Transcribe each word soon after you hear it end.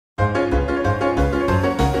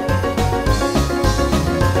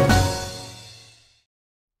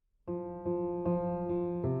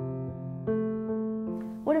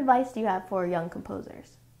advice do you have for young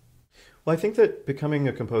composers? Well, I think that becoming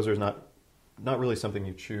a composer is not really something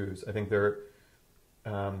you choose. I think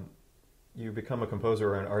you become a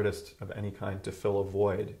composer or an artist of any kind to fill a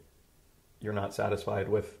void. You're not satisfied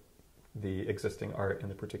with the existing art in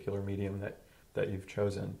the particular medium that you've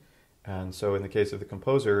chosen. And so in the case of the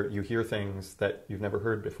composer, you hear things that you've never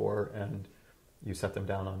heard before and you set them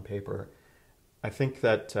down on paper. I think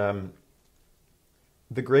that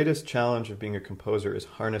the greatest challenge of being a composer is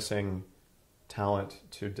harnessing talent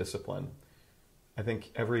to discipline. I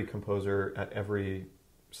think every composer at every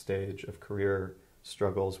stage of career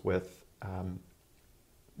struggles with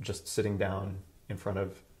just sitting down in front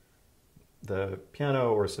of the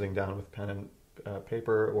piano, or sitting down with pen and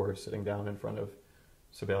paper, or sitting down in front of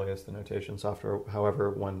Sibelius, the notation software, however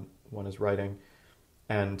one is writing,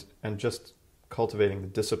 and just cultivating the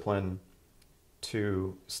discipline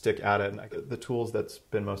to stick at it. And the tools that's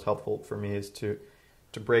been most helpful for me is to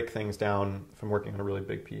break things down, from working on a really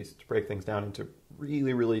big piece, to break things down into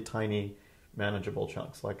really, really tiny, manageable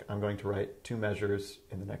chunks. Like, I'm going to write 2 measures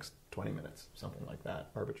in the next 20 minutes, something like that,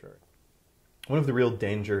 arbitrary. One of the real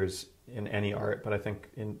dangers in any art, but I think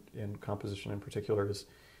in composition in particular, is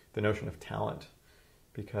the notion of talent.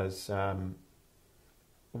 Because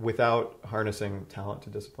without harnessing talent to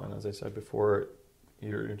discipline, as I said before,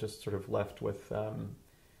 you're just sort of left with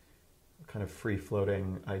kind of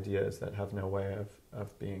free-floating ideas that have no way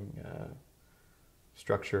of being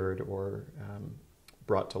structured or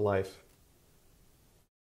brought to life.